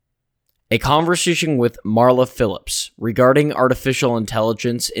A conversation with Marla Phillips regarding artificial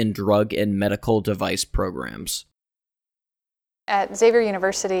intelligence in drug and medical device programs. At Xavier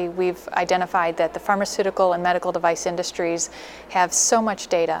University, we've identified that the pharmaceutical and medical device industries have so much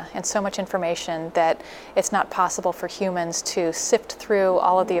data and so much information that it's not possible for humans to sift through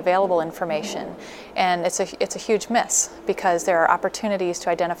all of the available information. And it's a huge miss because there are opportunities to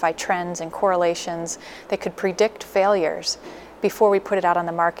identify trends and correlations that could predict failures before we put it out on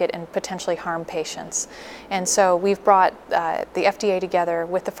the market and potentially harm patients. And so we've brought the FDA together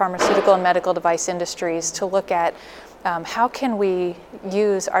with the pharmaceutical and medical device industries to look at how can we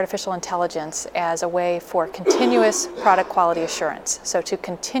use artificial intelligence as a way for continuous product quality assurance? So to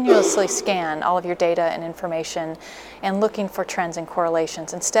continuously scan all of your data and information and looking for trends and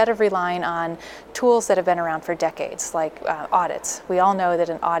correlations instead of relying on tools that have been around for decades, like audits. We all know that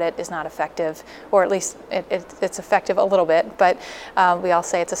an audit is not effective, or at least it's effective a little bit, but we all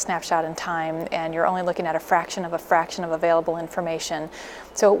say it's a snapshot in time and you're only looking at a fraction of available information.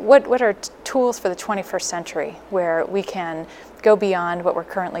 So what are tools for the 21st century where we can go beyond what we're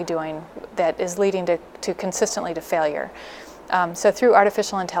currently doing that is leading to consistently to failure? So through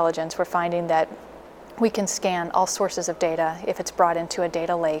artificial intelligence, we're finding that we can scan all sources of data if it's brought into a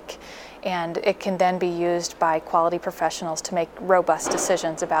data lake, and it can then be used by quality professionals to make robust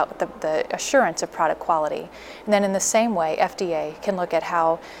decisions about the assurance of product quality. And then in the same way, FDA can look at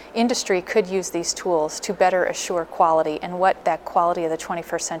how industry could use these tools to better assure quality and what that quality of the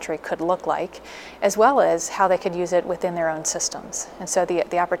 21st century could look like, as well as how they could use it within their own systems. And so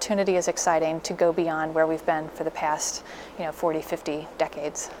the opportunity is exciting to go beyond where we've been for the past 40, 50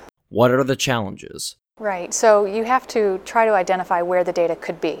 decades. What are the challenges? Right, so you have to try to identify where the data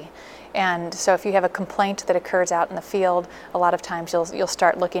could be. And so if you have a complaint that occurs out in the field, a lot of times you'll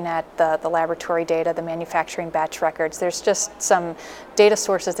start looking at the laboratory data, the manufacturing batch records. There's just some data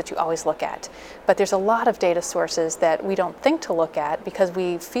sources that you always look at. But there's a lot of data sources that we don't think to look at because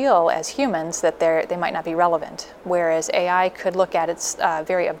we feel as humans that they might not be relevant. Whereas AI could look at it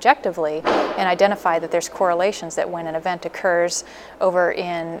very objectively and identify that there's correlations that when an event occurs over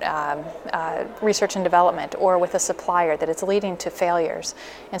in research and development or with a supplier that it's leading to failures.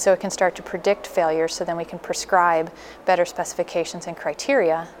 And so it can start to predict failures so then we can prescribe better specifications and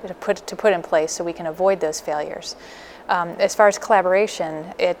criteria to put in place so we can avoid those failures. As far as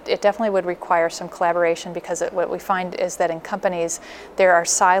collaboration, it definitely would require some collaboration because what we find is that in companies there are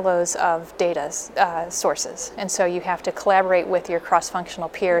silos of data sources, and so you have to collaborate with your cross-functional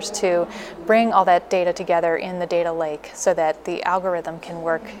peers to bring all that data together in the data lake so that the algorithm can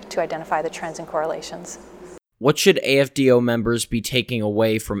work to identify the trends and correlations. What should AFDO members be taking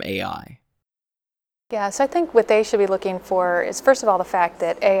away from AI? Yeah, so I think what they should be looking for is, first of all, the fact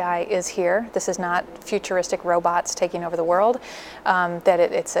that AI is here. This is not futuristic robots taking over the world, that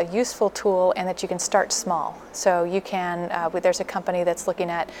it's a useful tool and that you can start small. So you can, there's a company that's looking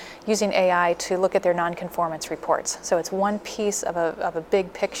at using AI to look at their nonconformance reports. So it's one piece of a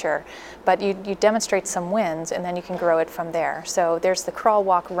big picture, but you demonstrate some wins and then you can grow it from there. So there's the crawl,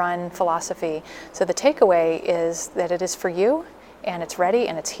 walk, run philosophy. So the takeaway is that it is for you and it's ready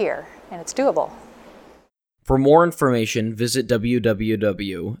and it's here and it's doable. For more information, visit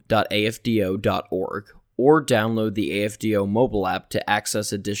www.afdo.org or download the AFDO mobile app to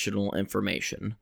access additional information.